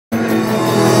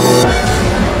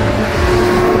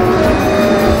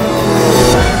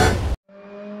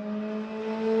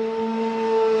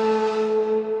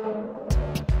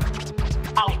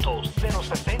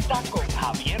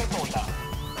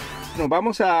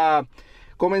vamos a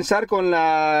comenzar con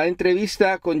la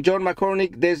entrevista con John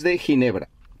McCormick desde Ginebra.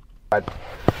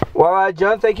 Well,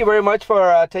 John, thank you very much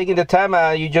for taking the time.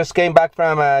 You just came back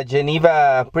from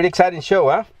Geneva. Pretty exciting show,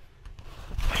 huh?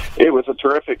 It was a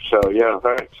terrific show, yeah,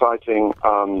 very exciting.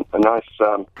 A nice,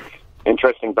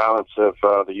 interesting balance of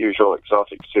the usual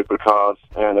exotic supercars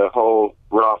and a whole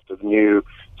raft of new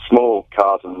small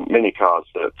cars and mini cars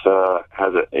that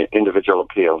has an individual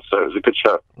appeal. So it was a good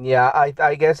show. Yeah,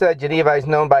 I guess Geneva is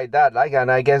known by that, like,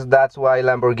 and I guess that's why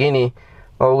Lamborghini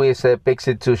always picks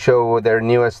it to show their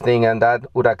newest thing, and that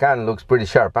Huracan looks pretty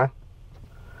sharp, huh?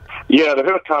 Yeah, the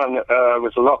Huracan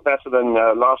was a lot better than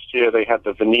last year. They had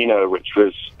the Veneno, which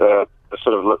was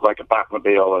sort of looked like a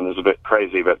Batmobile and was a bit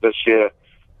crazy. But this year,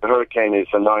 the Huracan is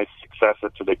a nice successor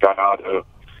to the Gallardo.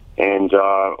 And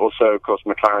also, of course,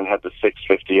 McLaren had the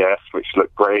 650S, which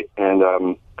looked great,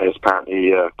 and is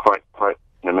apparently quite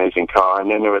an amazing car. And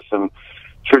then there were some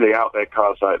truly out-there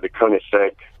cars like the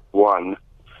Koenigsegg 1,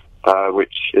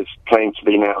 which is claimed to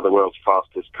be now the world's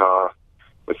fastest car,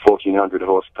 with 1,400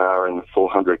 horsepower and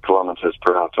 400 kilometers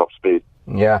per hour top speed.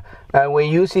 Yeah, and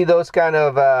when you see those kind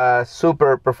of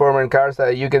super performing cars,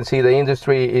 you can see the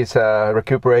industry is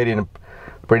recuperating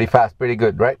pretty fast, pretty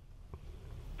good, right?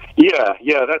 Yeah,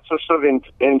 that's a sort of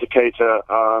indicator.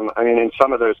 I mean, in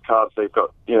some of those cars, they've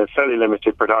got fairly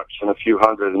limited production, a few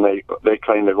hundred, and they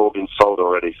claim they've all been sold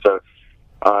already. So,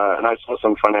 and I saw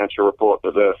some financial report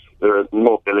that there are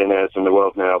more billionaires in the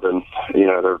world now than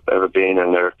there have ever been,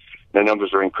 and their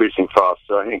numbers are increasing fast.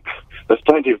 So I think there's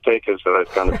plenty of takers for those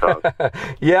kind of cars.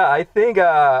 Yeah, I think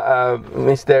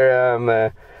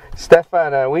Mr.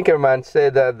 Stefan Winkerman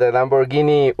said that the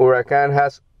Lamborghini Huracan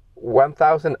has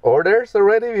 1,000 orders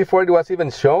already before it was even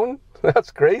shown.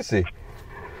 That's crazy.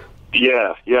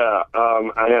 Yeah,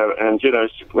 I know. And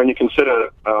when you consider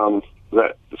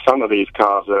that some of these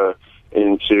cars are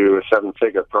into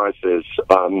seven-figure prices,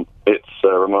 it's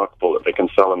remarkable that they can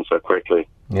sell them so quickly.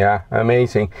 Yeah,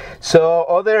 amazing. So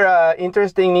other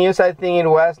interesting news, I think it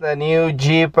was the new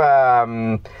Jeep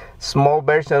small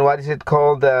version. What is it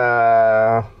called?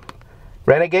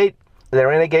 Renegade. The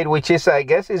Renegade, which is, I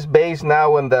guess, is based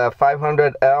now on the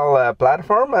 500L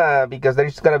platform, because they're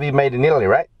just going to be made in Italy,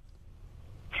 right?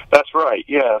 That's right,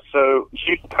 yeah. So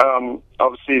Jeep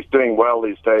obviously is doing well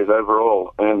these days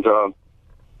overall, and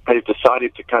they've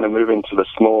decided to kind of move into the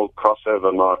small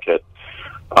crossover market.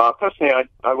 Personally,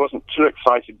 I wasn't too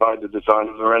excited by the design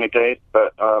of the Renegade,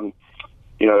 but,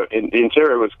 the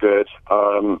interior was good.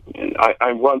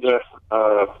 I wonder...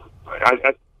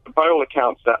 by all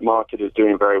accounts, that market is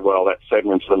doing very well, that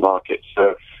segment of the market.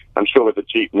 So I'm sure with the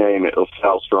Jeep name, it'll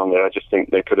sell strongly. I just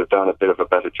think they could have done a bit of a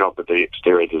better job with the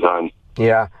exterior design.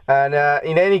 Yeah, and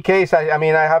in any case, I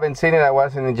mean, I haven't seen it. I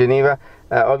wasn't in Geneva.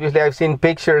 Obviously, I've seen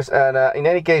pictures, and in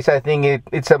any case, I think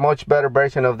it's a much better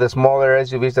version of the smaller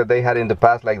SUVs that they had in the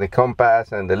past, like the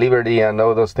Compass and the Liberty and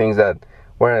all those things that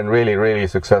weren't really, really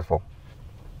successful.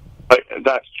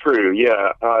 That's true,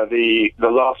 yeah. The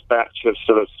last batch of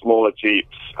sort of smaller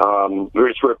Jeeps,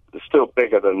 which were still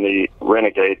bigger than the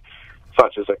Renegade,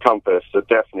 such as a Compass, have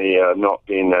definitely not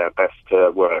been their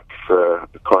best work for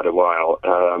quite a while.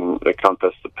 The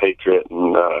Compass, the Patriot,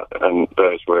 and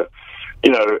those were,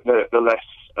 the less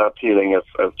appealing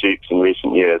of Jeeps in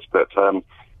recent years. But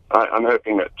I'm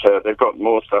hoping that they've got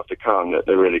more stuff to come, that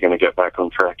they're really going to get back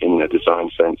on track in the design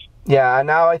sense. Yeah, and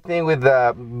now I think with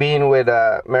being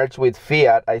merged with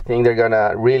Fiat, I think they're going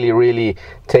to really, really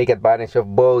take advantage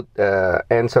of both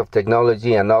ends of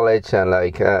technology and knowledge and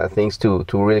things to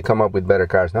really come up with better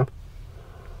cars, no?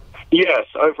 Yes,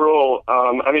 overall,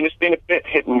 I mean, it's been a bit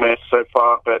hit and miss so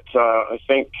far, but I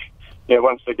think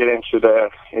once they get into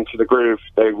the groove,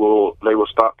 they will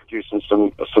start producing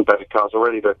some better cars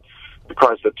already. The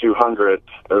Chrysler 200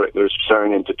 that was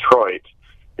shown in Detroit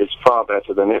is far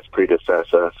better than its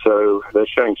predecessor, so they're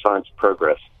showing signs of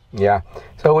progress. Yeah,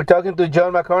 so we're talking to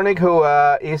John McCormick, who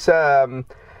is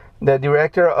the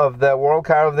director of the World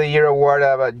Car of the Year Award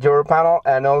at Europanel,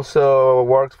 and also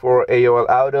works for AOL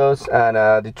Autos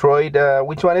and Detroit.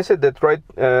 Which one is it? Detroit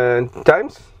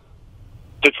Times?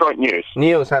 Detroit News.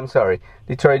 News, I'm sorry.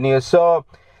 Detroit News. So,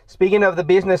 speaking of the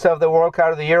business of the World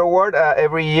Car of the Year Award,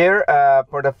 every year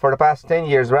for the past 10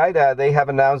 years, right? They have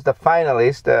announced the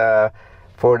finalist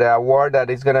for the award that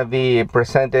is going to be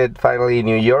presented finally in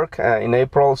New York in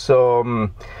April. So,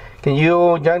 can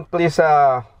you, John, please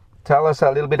tell us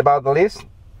a little bit about the list?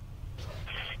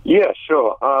 Yeah,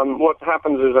 sure. What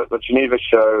happens is at the Geneva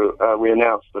show, we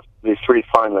announced the three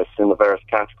finalists in the various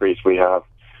categories we have.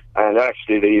 And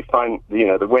actually,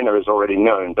 the winner is already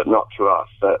known, but not to us.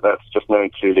 That's just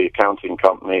known to the accounting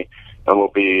company, and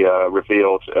will be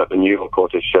revealed at the New York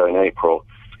Auto Show in April.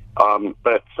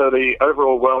 But so the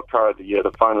overall world car of the year,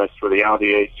 the finalists were the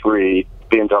Audi A3,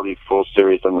 BMW 4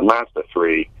 Series, and the Mazda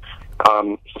 3.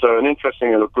 So an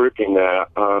interesting little grouping there.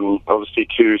 Obviously,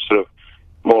 two sort of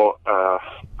more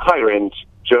higher-end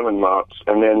German marques,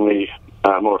 and then the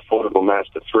more affordable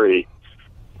Mazda 3.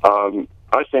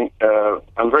 I think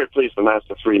I'm very pleased the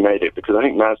Mazda 3 made it, because I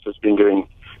think Mazda's been doing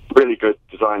really good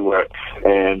design work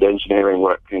and engineering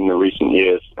work in the recent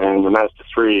years, and the Mazda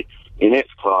 3 in its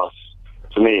class,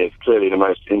 to me, is clearly the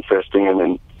most interesting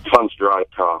and fun to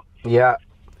drive car. Yeah,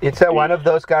 it's one of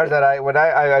those cars that when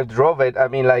I drove it, I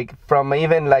mean, like, from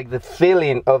even like the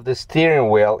feeling of the steering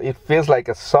wheel, it feels like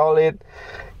a solid,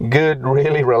 good,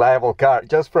 really reliable car,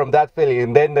 just from that feeling,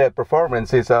 and then the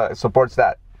performance supports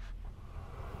that.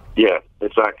 Yeah,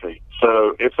 exactly.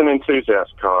 So it's an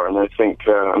enthusiast car, and I think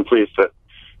I'm pleased that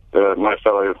my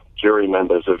fellow jury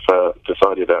members have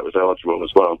decided that was eligible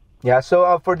as well. Yeah,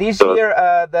 so for this year,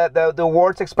 the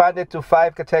awards expanded to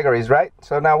 5 categories, right?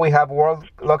 So now we have World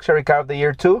Luxury Car of the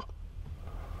Year 2?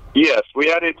 Yes,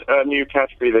 we added a new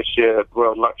category this year,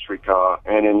 World Luxury Car,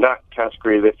 and in that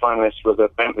category, the finalists were the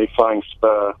Bentley Flying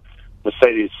Spur,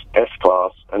 Mercedes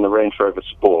S-Class, and the Range Rover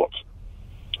Sport.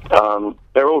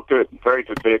 They're all good, very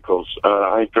good vehicles.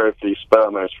 I drove the Spur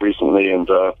most recently, and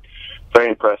very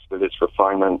impressed with its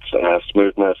refinement,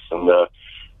 smoothness, and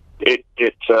it,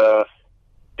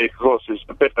 of course, is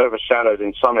a bit overshadowed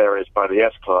in some areas by the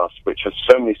S-Class, which has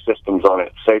so many systems on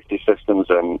it, safety systems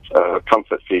and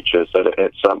comfort features,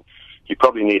 that you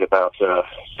probably need about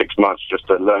 6 months just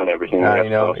to learn everything the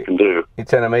S-Class can do.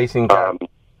 It's an amazing car.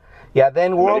 Yeah,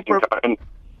 then World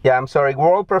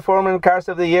Performance Cars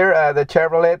of the Year, the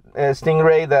Chevrolet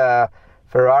Stingray, the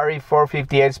Ferrari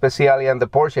 458 Speciale, and the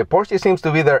Porsche. Porsche seems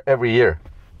to be there every year.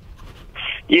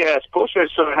 Yes, Porsche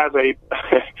sort of has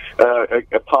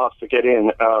a path to get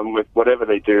in with whatever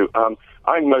they do.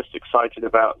 I'm most excited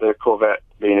about the Corvette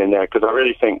being in there, because I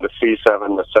really think the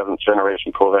C7, the 7th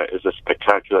generation Corvette, is a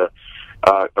spectacular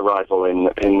arrival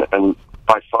and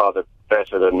by far the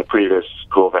better than the previous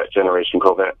Corvette generation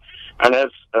Corvette. And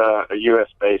as a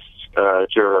US-based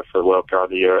juror for the World Car of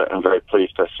the Year, I'm very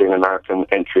pleased to see an American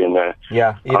entry in there.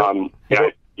 Yeah.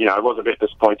 I was a bit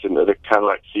disappointed that the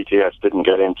Cadillac CTS didn't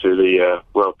get into the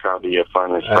World Car of the Year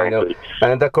finalists, frankly.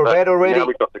 And the Corvette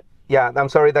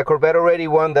the Corvette already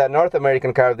won the North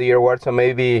American Car of the Year award, so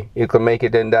maybe you could make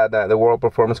it in the World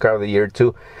Performance Car of the Year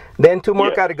too. Then 2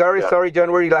 more categories. Sorry,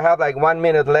 John, we have like 1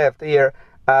 minute left here.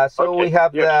 We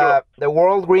have the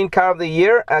World Green Car of the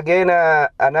Year, again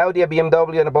an Audi, a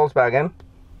BMW, and a Volkswagen.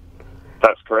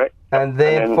 That's correct. And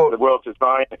then the World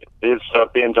Design is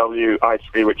BMW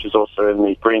i3, which is also in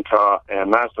the Green Car, and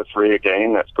Mazda 3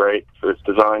 again, that's great for its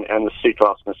design, and the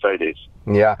C-Class Mercedes.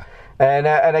 Yeah. And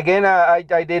again, I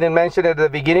didn't mention it at the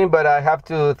beginning, but I have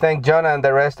to thank John and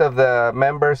the rest of the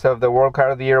members of the World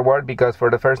Car of the Year award, because for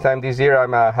the first time this year,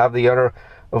 I have the honor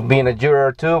of being a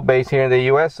juror too, based here in the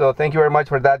U.S. So thank you very much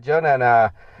for that, John.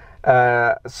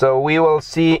 And so we will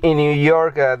see in New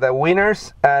York the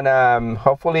winners, and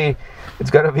hopefully it's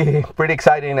going to be pretty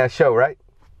exciting show, right?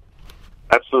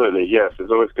 Absolutely, yes. It's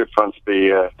always good fun to be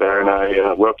there, and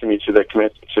I welcome you to the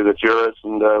jurors,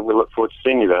 and we look forward to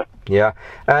seeing you there. Yeah.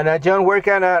 And John, where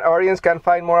can our audience can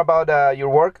find more about your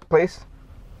work, please?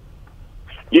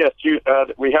 Yes,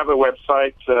 we have a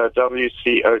website,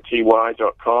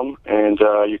 wcoty.com, and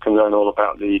you can learn all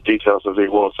about the details of the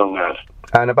awards on that.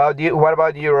 And what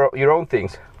about your own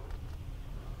things?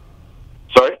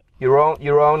 Sorry? Your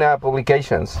own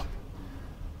publications.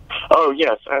 Oh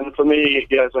yes, and for me,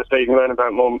 as I say, you can learn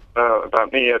about more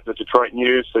about me at the Detroit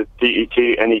News at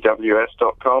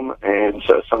detnews.com, and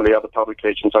some of the other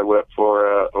publications I work for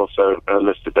are also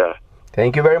listed there.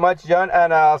 Thank you very much, John,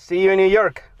 and I'll see you in New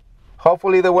York.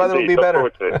 Hopefully the weather will be better.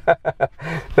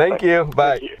 Thank you.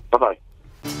 Bye. Thank you. Bye-bye.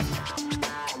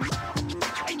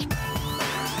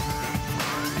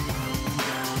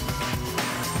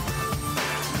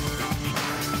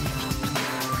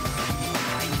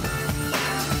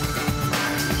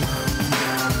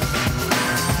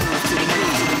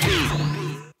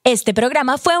 Este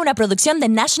programa fue una producción de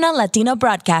National Latino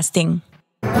Broadcasting.